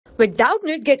With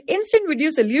Doubtnut, get instant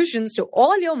video solutions to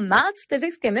all your maths,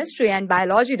 physics, chemistry, and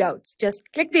biology doubts. Just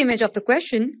click the image of the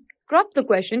question, crop the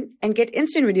question, and get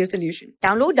instant video solution.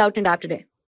 Download Doubtnut app today.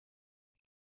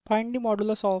 Find the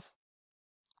modulus of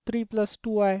 3 plus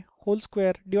 2i whole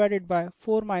square divided by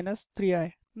 4 minus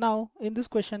 3i. Now in this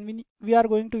question we are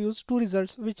going to use two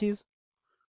results, which is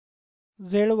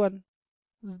z1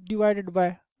 divided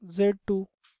by z2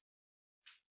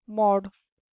 mod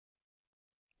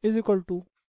is equal to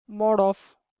mod of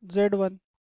z1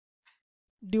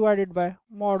 divided by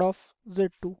mod of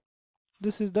z2.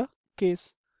 This is the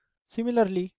case.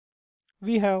 Similarly,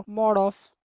 we have mod of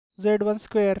z1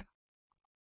 square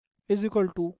is equal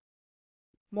to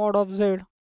mod of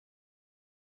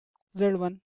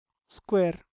z1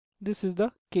 square. This is the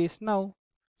case. Now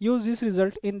use this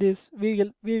result in this.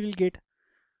 We will get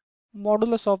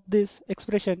modulus of this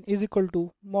expression is equal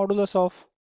to modulus of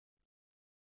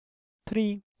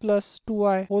 3 plus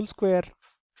 2i whole square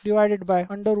divided by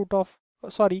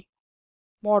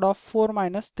mod of 4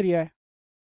 minus 3i.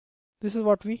 This is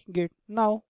what we get.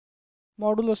 Now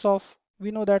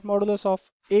we know that modulus of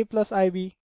a plus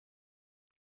ib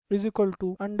is equal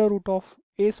to under root of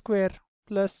a square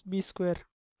plus b square.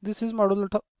 This is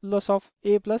modulus of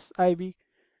a plus ib.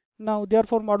 Now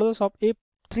therefore modulus of a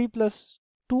 3 plus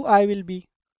 2i will be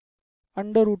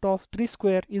under root of 3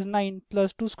 square is 9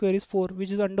 plus 2 square is 4,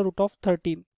 which is under root of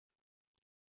 13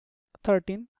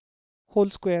 whole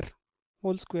square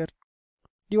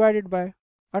divided by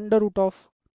under root of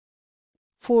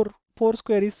 4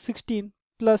 square is 16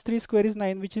 plus 3 square is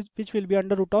 9, which will be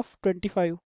under root of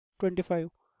 25.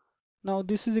 Now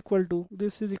this is equal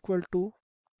to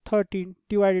 13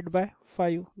 divided by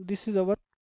 5. This is our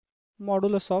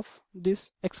modulus of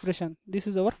this expression. This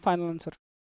is our final answer.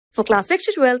 For class 6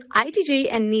 to 12, IIT JEE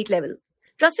and NEET level.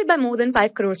 Trusted by more than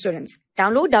 5 crore students.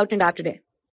 Download Doubtnut app today.